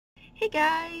Hey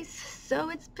guys, so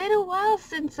it's been a while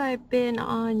since I've been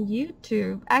on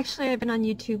YouTube. Actually, I've been on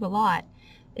YouTube a lot.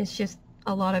 It's just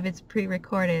a lot of it's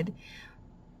pre-recorded.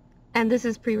 And this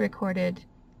is pre-recorded.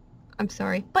 I'm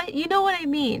sorry. But you know what I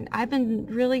mean. I've been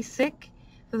really sick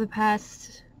for the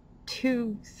past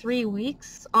 2-3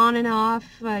 weeks, on and off.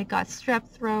 I got strep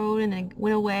throat and it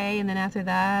went away, and then after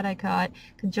that I got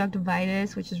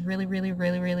conjunctivitis, which is really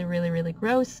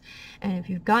gross. And if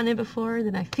you've gotten it before,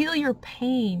 then I feel your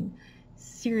pain.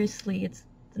 Seriously, it's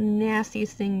the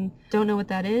nastiest thing. Don't know what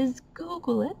that is?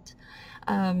 Google it.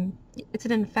 It's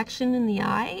an infection in the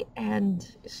eye, and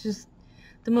it's just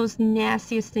the most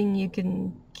nastiest thing you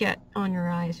can get on your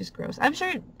eye. It's just gross. I'm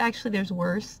sure actually there's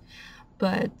worse,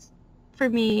 but for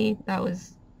me it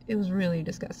was really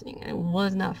disgusting. It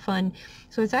was not fun.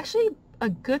 So it's actually a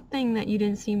good thing that you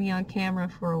didn't see me on camera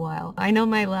for a while. I know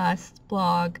my last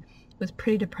blog was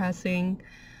pretty depressing.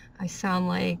 I sound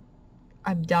like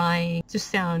I'm dying.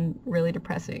 Just sound really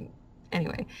depressing.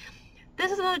 Anyway,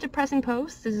 this is not a depressing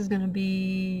post. This is gonna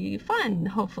be fun,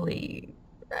 hopefully,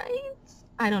 right?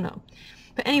 I don't know.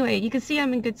 But anyway, you can see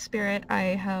I'm in good spirit. I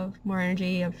have more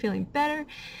energy. I'm feeling better.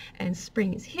 And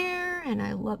spring is here, and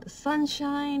I love the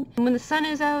sunshine. And when the sun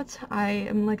is out, I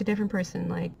am like a different person.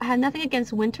 Like, I had nothing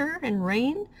against winter and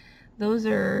rain. Those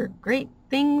are great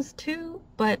things too,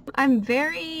 but I'm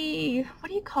very, what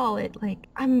do you call it? Like,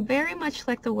 I'm very much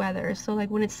like the weather. So like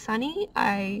when it's sunny,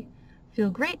 I feel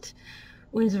great.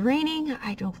 When it's raining,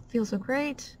 I don't feel so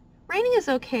great. Raining is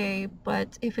okay,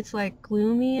 but if it's like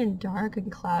gloomy and dark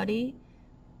and cloudy,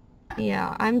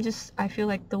 yeah, I feel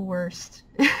like the worst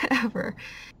ever.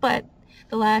 But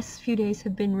the last few days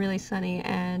have been really sunny,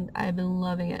 and I've been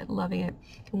loving it, loving it.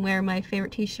 I can wear my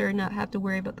favorite t-shirt, not have to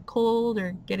worry about the cold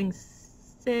or getting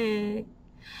sick.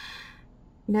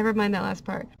 Never mind that last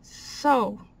part.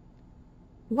 So,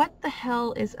 what the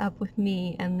hell is up with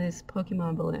me and this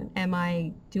Pokemon balloon? Am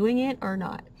I doing it or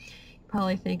not?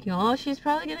 Probably thinking, oh, she's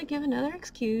probably gonna give another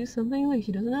excuse, something like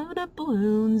she doesn't have enough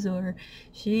balloons, or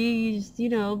she's, you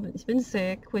know, it's been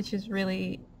sick, which is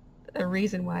really a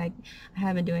reason why I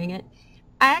haven't been doing it.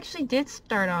 I actually did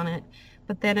start on it,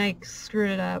 but then I screwed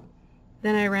it up.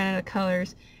 Then I ran out of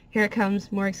colors. Here it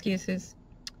comes, more excuses.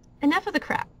 Enough of the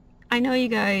crap. I know you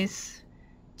guys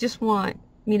just want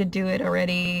me to do it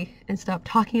already and stop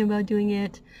talking about doing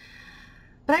it.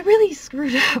 But I really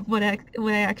screwed up I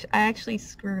actually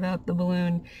screwed up the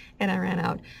balloon, and I ran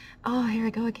out. Oh, here I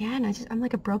go again. I'm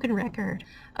like a broken record.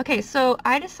 Okay, so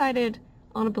I decided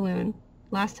on a balloon.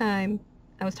 Last time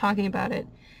I was talking about it,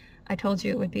 I told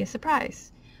you it would be a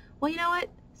surprise. Well, you know what?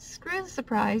 Screw the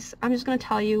surprise. I'm just going to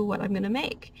tell you what I'm going to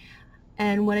make.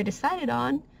 And what I decided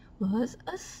on was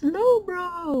a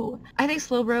Slowbro. I think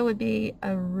Slowbro would be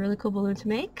a really cool balloon to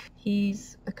make.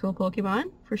 He's a cool Pokemon,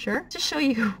 for sure. To show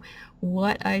you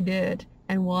what I did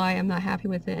and why I'm not happy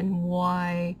with it and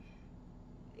why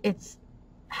it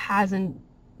hasn't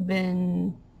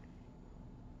been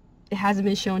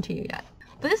shown to you yet.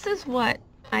 This is what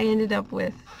I ended up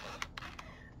with.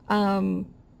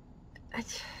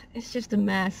 It's just a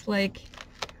mess. Like,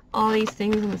 all these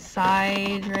things on the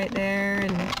side right there,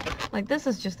 and like, this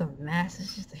is just a mess.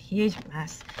 It's just a huge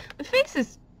mess. The face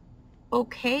is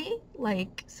okay.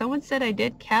 Like, someone said I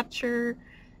did capture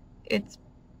its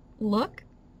look.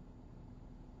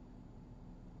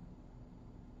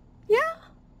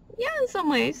 Yeah, in some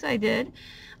ways I did.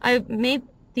 I made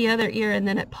the other ear and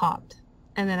then it popped,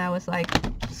 and then I was like,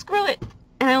 screw it.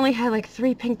 And I only had like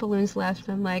 3 pink balloons left.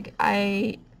 I'm like,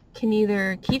 I can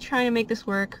either keep trying to make this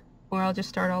work, or I'll just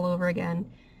start all over again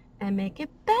and make it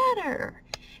better.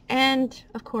 And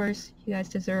of course, you guys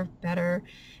deserve better,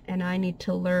 and I need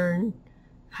to learn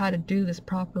how to do this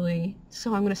properly.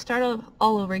 So I'm going to start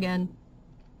all over again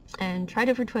and try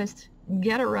different twists,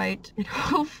 get it right, and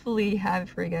hopefully have it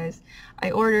for you guys.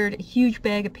 I ordered a huge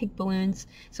bag of pink balloons,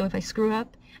 so if I screw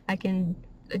up, I can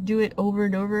do it over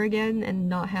and over again and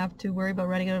not have to worry about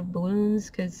running out of balloons,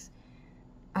 because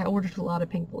I ordered a lot of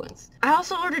pink balloons. I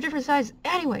also ordered different sizes.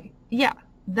 Anyway, yeah,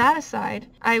 that aside,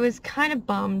 I was kind of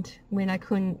bummed when I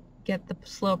couldn't get the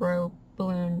Slowbro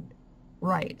balloon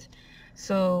right.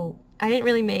 So I didn't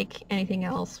really make anything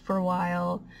else for a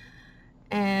while.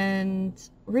 And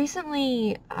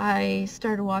recently I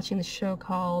started watching the show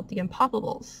called The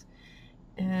Unpoppables,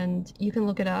 and you can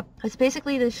look it up. It's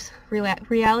basically this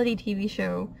reality TV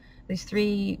show. There's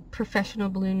 3 professional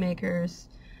balloon makers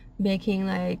making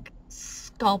like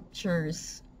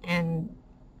sculptures and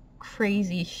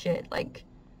crazy shit, like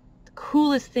the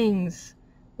coolest things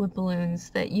with balloons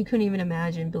that you couldn't even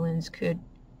imagine balloons could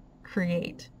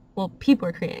create. Well, people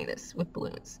are creating this with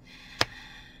balloons.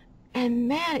 And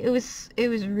man, it was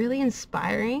really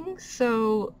inspiring.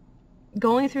 So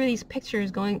going through these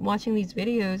pictures, watching these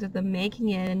videos of them making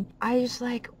it, and I just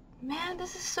like, man,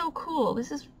 this is so cool.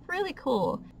 This is really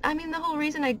cool. I mean, the whole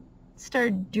reason I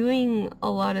started doing a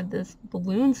lot of this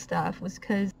balloon stuff was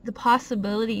because the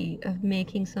possibility of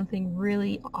making something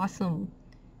really awesome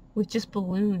with just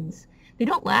balloons. They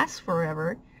don't last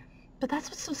forever, but that's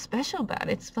what's so special about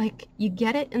it. It's like you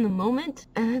get it in the moment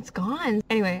and it's gone.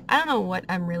 Anyway, I don't know what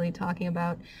I'm really talking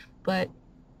about, but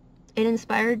it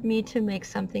inspired me to make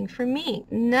something for me.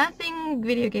 Nothing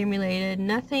video game related,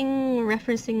 nothing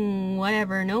referencing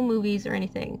whatever, no movies or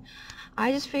anything.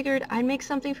 I just figured I'd make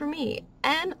something for me,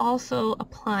 and also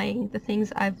applying the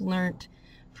things I've learned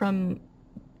from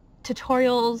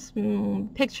tutorials,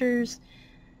 pictures,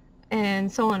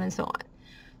 and so on and so on.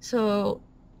 So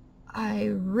I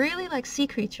really like sea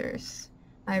creatures.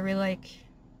 I really like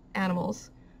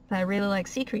animals, but I really like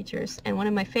sea creatures, and one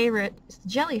of my favorite is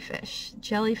jellyfish.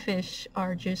 Jellyfish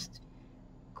are just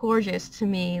gorgeous to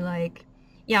me. Like,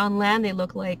 yeah, on land they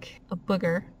look like a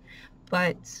booger,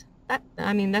 but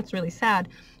I mean, that's really sad.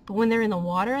 But when they're in the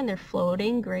water and they're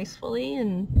floating gracefully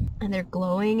and they're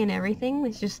glowing and everything,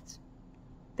 it's just,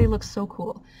 they look so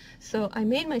cool. So I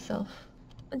made myself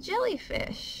a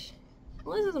jellyfish.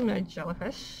 Well, this isn't a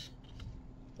jellyfish.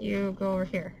 You go over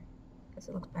here, because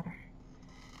it looks better.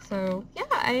 So yeah,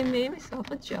 I made myself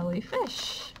a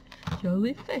jellyfish.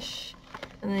 Jellyfish.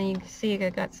 And then you can see I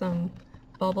got some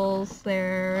bubbles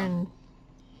there, and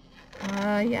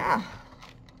yeah.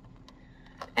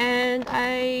 And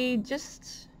I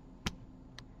just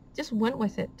went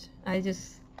with it. I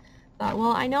just thought,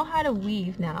 well, I know how to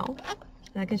weave now.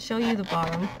 And I can show you the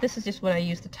bottom. This is just what I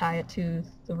used to tie it to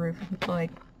the roof,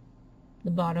 like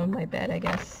the bottom of my bed, I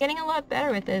guess. Getting a lot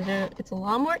better with it. It's a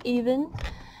lot more even.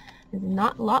 It's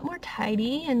not a lot more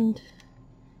tidy, and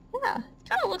yeah, it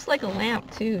kind of looks like a lamp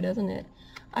too, doesn't it?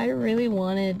 I really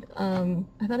wanted, I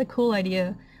thought a cool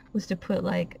idea was to put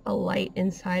like a light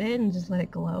inside it and just let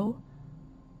it glow.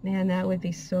 Man, that would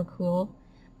be so cool.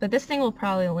 But this thing will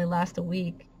probably only last a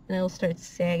week, and it'll start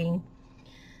sagging,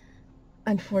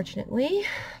 unfortunately.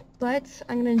 But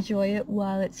I'm gonna enjoy it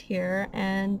while it's here,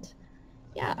 and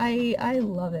yeah, I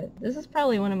love it. This is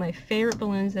probably one of my favorite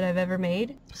balloons that I've ever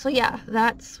made. So yeah,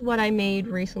 that's what I made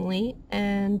recently,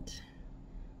 and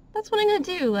that's what I'm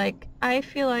gonna do. Like, I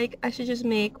feel like I should just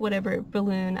make whatever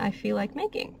balloon I feel like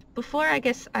making. Before, I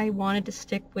guess I wanted to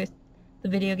stick with the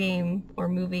video game or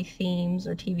movie themes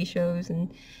or TV shows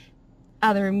and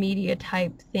other media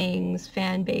type things,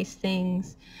 fan-based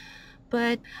things,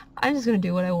 but I'm just gonna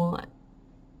do what I want.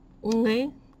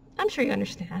 Okay? I'm sure you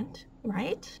understand,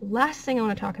 right? Last thing I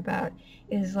want to talk about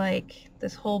is like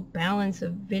this whole balance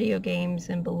of video games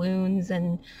and balloons,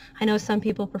 and I know some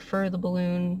people prefer the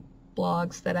balloon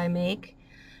blogs that I make,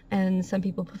 and some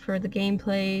people prefer the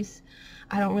gameplays.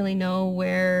 I don't really know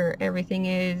where everything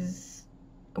is,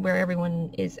 where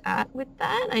everyone is at with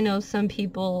that. I know some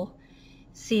people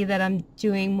see that I'm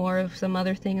doing more of some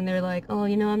other thing and they're like, oh,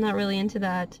 you know, I'm not really into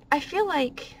that. I feel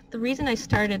like the reason I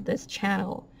started this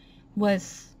channel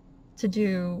was to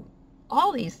do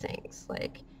all these things,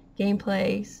 like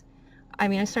gameplays. I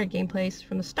mean, I started gameplays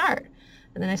from the start,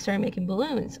 and then I started making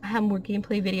balloons. I have more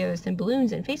gameplay videos than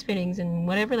balloons and face fittings and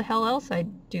whatever the hell else I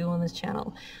do on this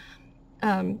channel.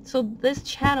 So this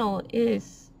channel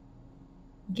is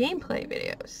gameplay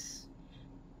videos,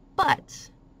 but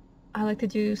I like to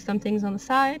do some things on the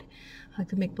side. I like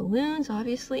to make balloons,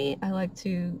 obviously. I like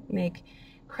to make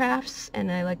crafts,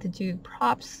 and I like to do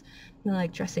props, and I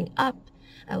like dressing up.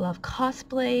 I love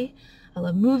cosplay. I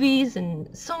love movies,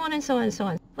 and so on and so on and so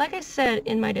on. Like I said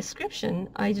in my description,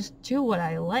 I just do what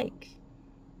I like.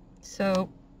 So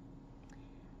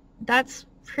that's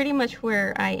pretty much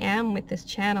where I am with this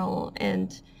channel,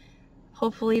 and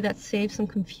hopefully that saves some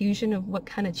confusion of what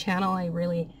kind of channel I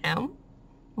really am.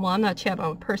 Well, I'm not a channel,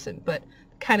 I'm a person, but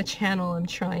the kind of channel I'm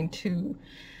trying to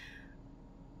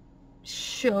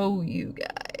show you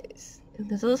guys.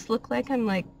 Does this look like I'm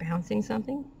like bouncing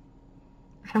something?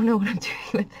 I don't know what I'm doing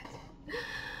with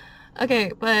it.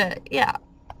 Okay, but yeah.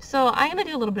 So I'm gonna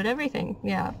do a little bit of everything,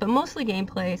 yeah, but mostly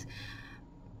gameplays.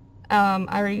 I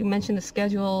already mentioned the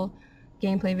schedule.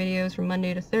 Gameplay videos from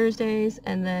Monday to Thursdays,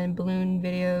 and then balloon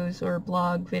videos or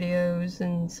blog videos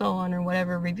and so on, or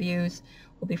whatever reviews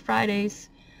will be Fridays.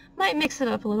 Might mix it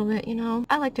up a little bit, you know.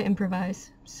 I like to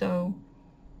improvise, so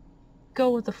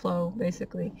go with the flow,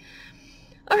 basically.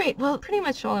 Alright, well, pretty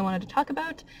much all I wanted to talk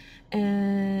about,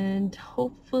 and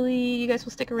hopefully you guys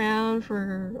will stick around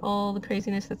for all the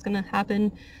craziness that's gonna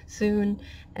happen soon.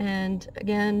 And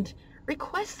again,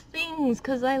 request things,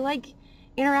 because I like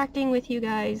interacting with you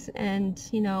guys and,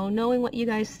 you know, knowing what you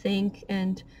guys think,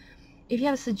 and if you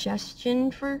have a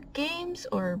suggestion for games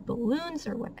or balloons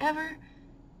or whatever,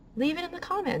 leave it in the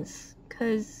comments,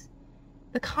 because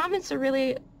the comments are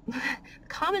really the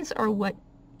comments are what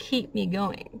keep me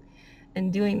going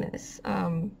and doing this.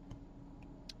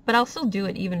 But I'll still do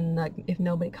it even like if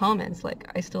nobody comments.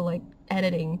 Like, I still like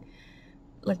editing,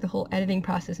 like the whole editing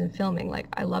process and filming. Like,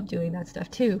 I love doing that stuff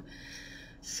too.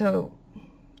 So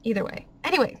either way.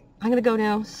 Anyway, I'm gonna go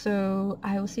now, so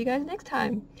I will see you guys next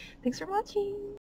time. Thanks for watching.